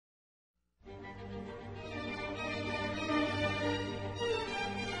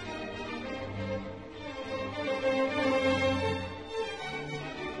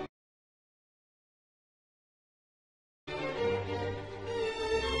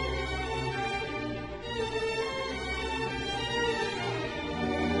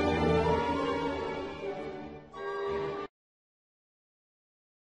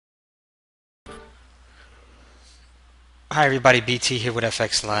Hi everybody, BT here with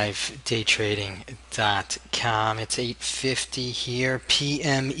FXLiveDayTrading.com. It's 8:50 here,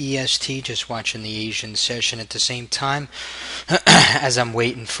 PM EST, just watching the Asian session at the same time as I'm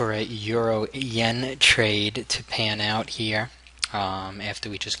waiting for a Euro Yen trade to pan out here. After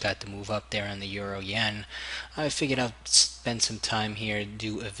we just got the move up there on the Euro Yen, I figured I'd spend some time here,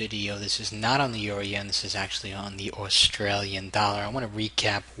 do a video. This is not on the Euro Yen, this is actually on the Australian dollar. I want to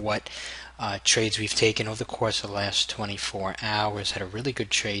recap what trades we've taken over the course of the last 24 hours. Had a really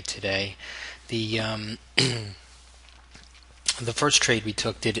good trade today. The the first trade we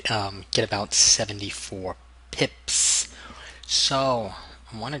took did get about 74 pips. So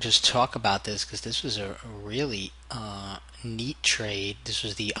I want to just talk about this because this was a really neat trade. This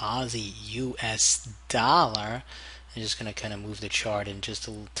was the Aussie US dollar. I'm just going to kind of move the chart in just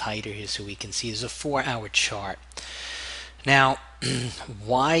a little tighter here so we can see. It's a 4-hour chart. Now,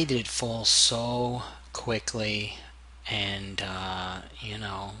 why did it fall so quickly? And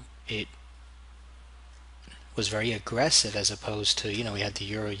it was very aggressive as opposed to, we had the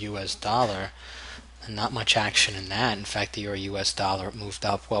Euro US dollar and not much action in that. In fact, the Euro US dollar moved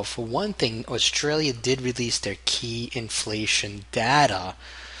up. Well, for one thing, Australia did release their key inflation data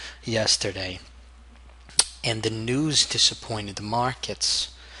yesterday, and the news disappointed the markets.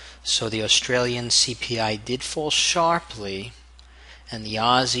 So the Australian CPI did fall sharply, and the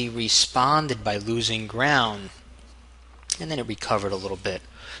Aussie responded by losing ground, and then it recovered a little bit.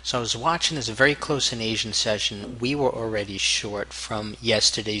 So I was watching this very close in Asian session. We were already short from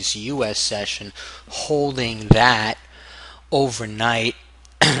yesterday's US session, holding that overnight.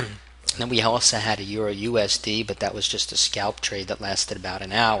 And then we also had a Euro USD, but that was just a scalp trade that lasted about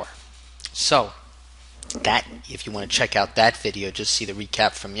an hour. So that, if you want to check out that video, just see the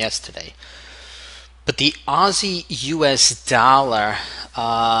recap from yesterday. But the Aussie US dollar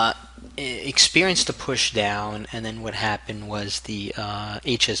experienced a push down, and then what happened was the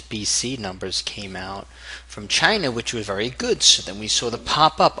HSBC numbers came out from China, which were very good. So then we saw the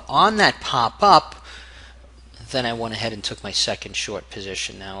pop up. On that pop up, then I went ahead and took my second short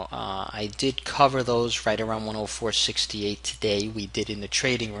position. Now, I did cover those right around 104.68 today. We did in the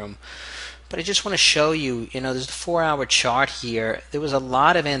trading room. But I just want to show you, there's a 4-hour chart here. There was a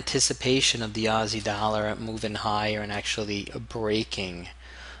lot of anticipation of the Aussie dollar moving higher and actually breaking.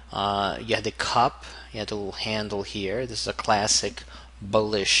 You had the cup, you had the little handle here. This is a classic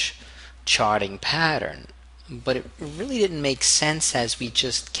bullish charting pattern. But it really didn't make sense as we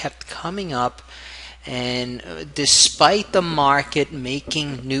just kept coming up. And despite the market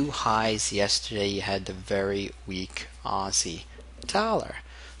making new highs yesterday, you had the very weak Aussie dollar.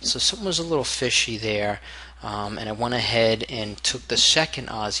 So something was a little fishy there, and I went ahead and took the second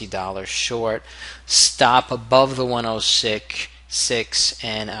Aussie dollar short, stop above the 106.6,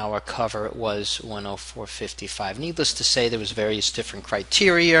 and our cover was 104.55. Needless to say, there was various different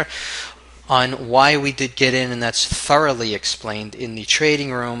criteria on why we did get in, and that's thoroughly explained in the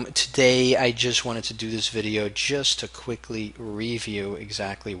trading room. Today I just wanted to do this video just to quickly review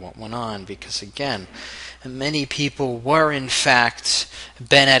exactly what went on, because again, many people were in fact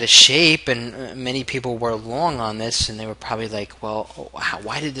bent out of shape, and many people were long on this, and they were probably like, well,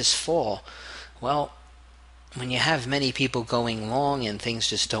 why did this fall? Well, when you have many people going long and things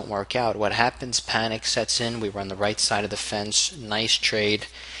just don't work out, what happens? Panic sets in. We were on the right side of the fence. Nice trade.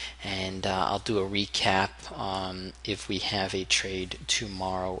 And I'll do a recap if we have a trade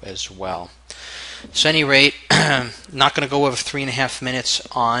tomorrow as well. So at any rate, not going to go over 3.5 minutes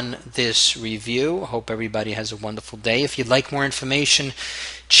on this review. Hope everybody has a wonderful day. If you'd like more information,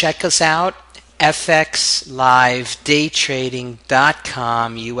 check us out.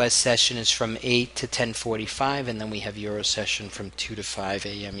 FXLiveDayTrading.com. US session is from 8 to 10:45, and then we have Euro session from 2 to 5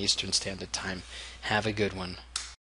 a.m. Eastern Standard Time. Have a good one.